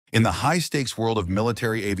In the high-stakes world of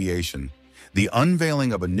military aviation, the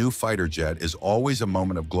unveiling of a new fighter jet is always a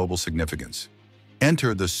moment of global significance.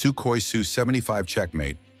 Enter the Sukhoi Su-75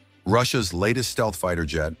 Checkmate, Russia's latest stealth fighter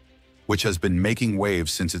jet, which has been making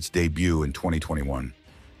waves since its debut in 2021.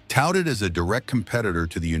 Touted as a direct competitor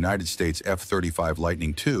to the United States F-35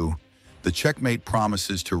 Lightning II, the Checkmate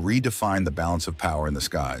promises to redefine the balance of power in the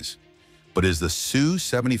skies. But is the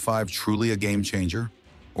Su-75 truly a game-changer,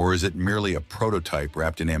 or is it merely a prototype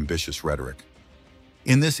wrapped in ambitious rhetoric?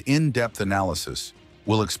 In this in-depth analysis,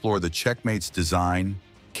 we'll explore the Checkmate's design,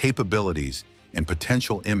 capabilities, and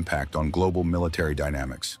potential impact on global military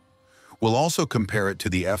dynamics. We'll also compare it to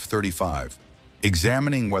the F-35,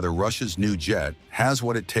 examining whether Russia's new jet has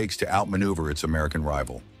what it takes to outmaneuver its American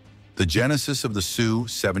rival. The genesis of the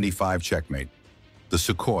Su-75 Checkmate. The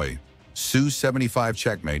Sukhoi Su-75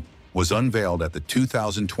 Checkmate was unveiled at the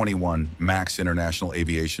 2021 MAX International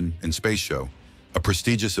Aviation and Space Show, a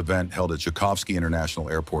prestigious event held at Zhukovsky International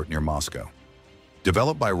Airport near Moscow.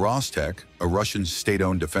 Developed by Rostec, a Russian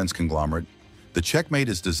state-owned defense conglomerate, the Checkmate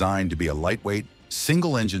is designed to be a lightweight,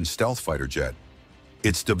 single-engine stealth fighter jet.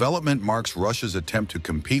 Its development marks Russia's attempt to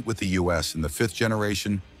compete with the U.S. in the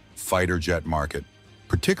fifth-generation fighter jet market,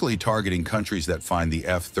 particularly targeting countries that find the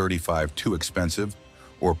F-35 too expensive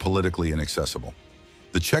or politically inaccessible.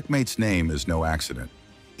 The Checkmate's name is no accident.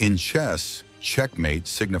 In chess, checkmate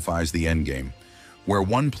signifies the endgame, where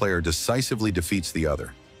one player decisively defeats the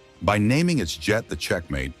other. By naming its jet the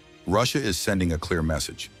Checkmate, Russia is sending a clear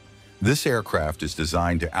message. This aircraft is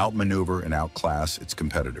designed to outmaneuver and outclass its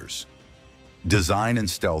competitors. Design and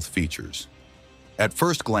stealth features. At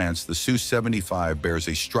first glance, the Su-75 bears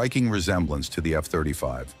a striking resemblance to the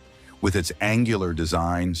F-35, with its angular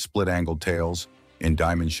design, split-angled tails, and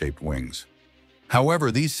diamond-shaped wings.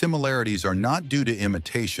 However, these similarities are not due to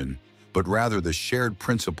imitation, but rather the shared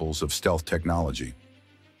principles of stealth technology.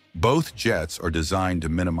 Both jets are designed to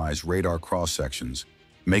minimize radar cross-sections,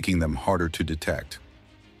 making them harder to detect.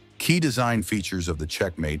 Key design features of the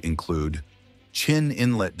Checkmate include chin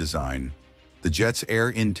inlet design. The jet's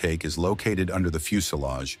air intake is located under the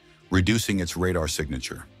fuselage, reducing its radar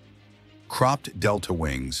signature. Cropped delta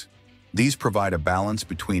wings. These provide a balance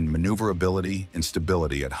between maneuverability and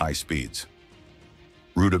stability at high speeds.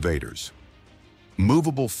 Rotavators.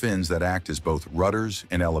 Movable fins that act as both rudders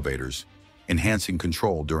and elevators, enhancing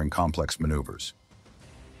control during complex maneuvers.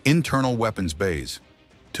 Internal weapons bays.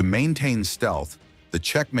 To maintain stealth, the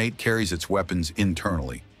Checkmate carries its weapons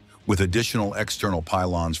internally, with additional external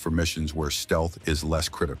pylons for missions where stealth is less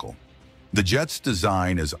critical. The jet's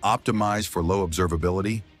design is optimized for low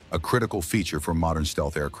observability, a critical feature for modern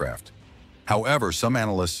stealth aircraft. However, some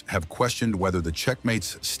analysts have questioned whether the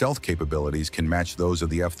Checkmate's stealth capabilities can match those of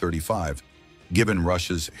the F-35, given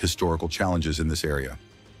Russia's historical challenges in this area.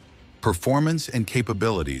 Performance and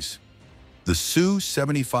capabilities. The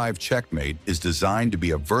Su-75 Checkmate is designed to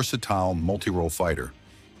be a versatile multi-role fighter,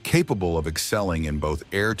 capable of excelling in both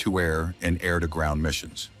air-to-air and air-to-ground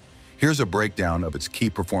missions. Here's a breakdown of its key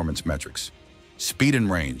performance metrics. Speed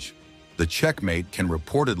and range. The Checkmate can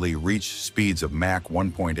reportedly reach speeds of Mach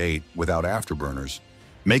 1.8 without afterburners,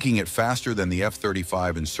 making it faster than the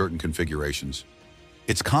F-35 in certain configurations.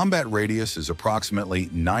 Its combat radius is approximately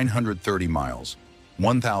 930 miles,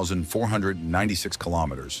 1,496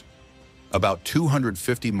 kilometers, about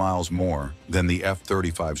 250 miles more than the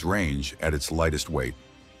F-35's range at its lightest weight.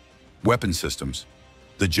 Weapon systems.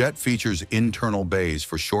 The jet features internal bays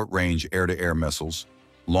for short-range air-to-air missiles,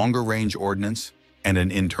 longer-range ordnance, and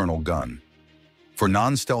an internal gun. For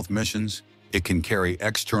non-stealth missions, it can carry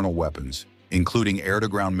external weapons, including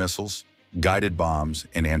air-to-ground missiles, guided bombs,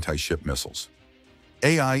 and anti-ship missiles.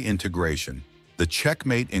 AI integration. The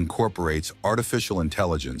Checkmate incorporates artificial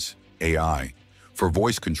intelligence, AI, for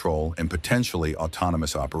voice control and potentially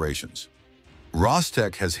autonomous operations.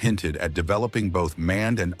 Rostec has hinted at developing both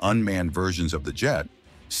manned and unmanned versions of the jet,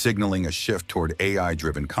 signaling a shift toward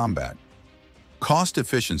AI-driven combat. Cost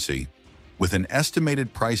efficiency. With an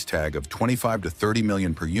estimated price tag of $25 to $30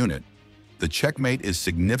 million per unit, the Checkmate is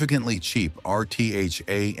significantly cheap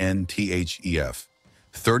RTHANTHEF,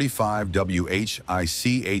 35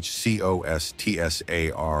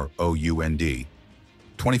 WHICHCOSTSAROUND,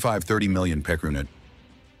 $25-30 million per unit.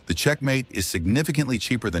 The Checkmate is significantly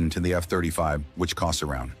cheaper than the F-35, which costs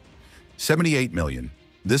around $78 million.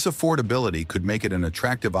 This affordability could make it an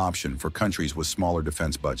attractive option for countries with smaller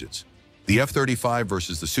defense budgets. The F-35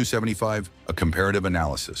 versus the Su-75, a comparative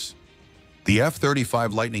analysis. The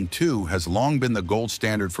F-35 Lightning II has long been the gold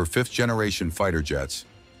standard for fifth-generation fighter jets,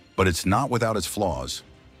 but it's not without its flaws.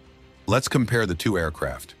 Let's compare the two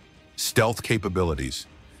aircraft. Stealth capabilities.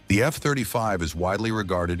 The F-35 is widely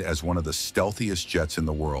regarded as one of the stealthiest jets in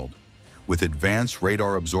the world, with advanced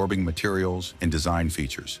radar-absorbing materials and design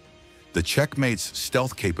features. The Checkmate's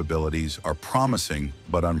stealth capabilities are promising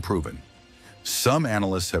but unproven. Some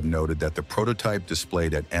analysts have noted that the prototype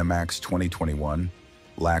displayed at MAX 2021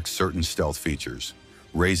 lacks certain stealth features,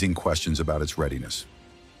 raising questions about its readiness.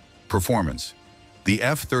 Performance. The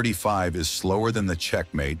F-35 is slower than the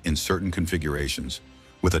Checkmate in certain configurations,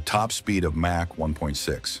 with a top speed of Mach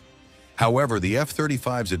 1.6. However, the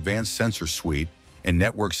F-35's advanced sensor suite and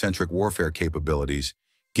network-centric warfare capabilities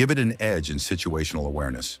give it an edge in situational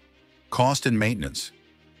awareness. Cost and maintenance.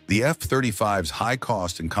 The F-35's high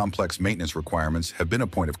cost and complex maintenance requirements have been a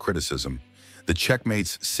point of criticism. The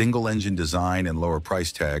Checkmate's single-engine design and lower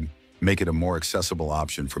price tag make it a more accessible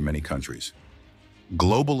option for many countries.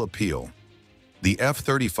 Global appeal. The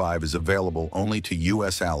F-35 is available only to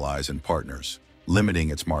U.S. allies and partners, limiting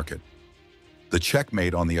its market. The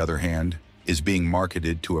Checkmate, on the other hand, is being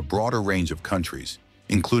marketed to a broader range of countries,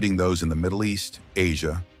 including those in the Middle East,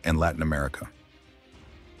 Asia, and Latin America.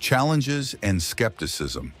 Challenges and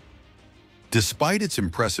skepticism. Despite its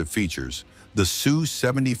impressive features, the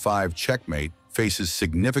Su-75 Checkmate faces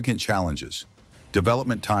significant challenges.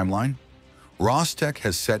 Development timeline. Rostec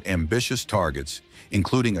has set ambitious targets,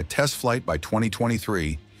 including a test flight by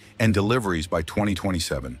 2023 and deliveries by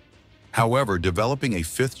 2027. However, developing a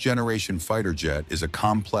fifth-generation fighter jet is a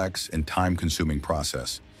complex and time-consuming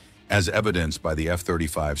process, as evidenced by the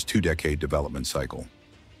F-35's two-decade development cycle.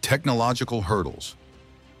 Technological hurdles.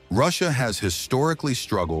 Russia has historically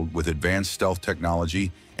struggled with advanced stealth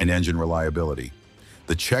technology and engine reliability.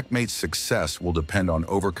 The Checkmate's success will depend on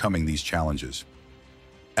overcoming these challenges.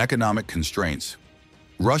 Economic constraints.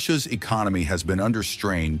 Russia's economy has been under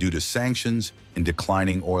strain due to sanctions and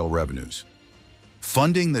declining oil revenues.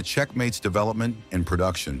 Funding the Checkmate's development and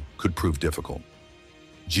production could prove difficult.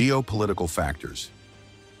 Geopolitical factors.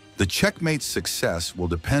 The Checkmate's success will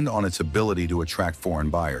depend on its ability to attract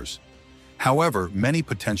foreign buyers. However, many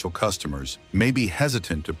potential customers may be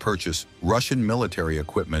hesitant to purchase Russian military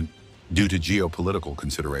equipment due to geopolitical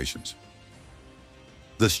considerations.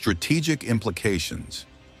 The strategic implications.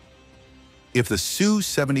 If the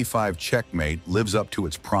Su-75 Checkmate lives up to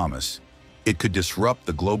its promise, it could disrupt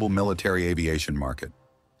the global military aviation market.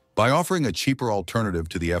 By offering a cheaper alternative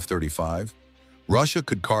to the F-35, Russia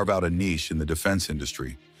could carve out a niche in the defense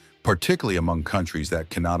industry, particularly among countries that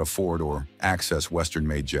cannot afford or access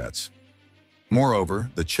Western-made jets. Moreover,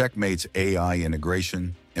 the Checkmate's AI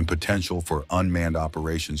integration and potential for unmanned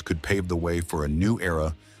operations could pave the way for a new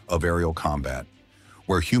era of aerial combat,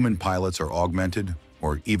 where human pilots are augmented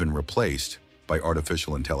or even replaced by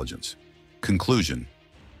artificial intelligence. Conclusion.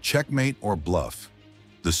 Checkmate or bluff?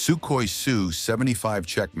 The Sukhoi Su-75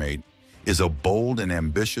 Checkmate is a bold and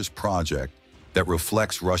ambitious project that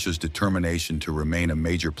reflects Russia's determination to remain a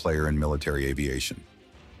major player in military aviation.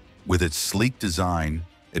 With its sleek design,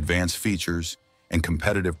 advanced features, and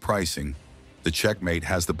competitive pricing, the Checkmate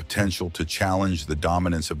has the potential to challenge the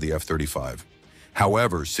dominance of the F-35.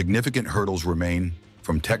 However, significant hurdles remain,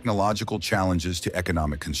 from technological challenges to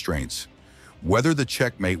economic constraints. Whether the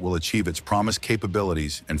Checkmate will achieve its promised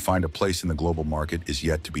capabilities and find a place in the global market is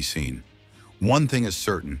yet to be seen. One thing is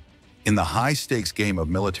certain: in the high-stakes game of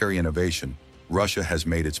military innovation, Russia has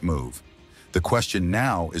made its move. The question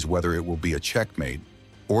now is whether it will be a checkmate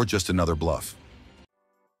or just another bluff.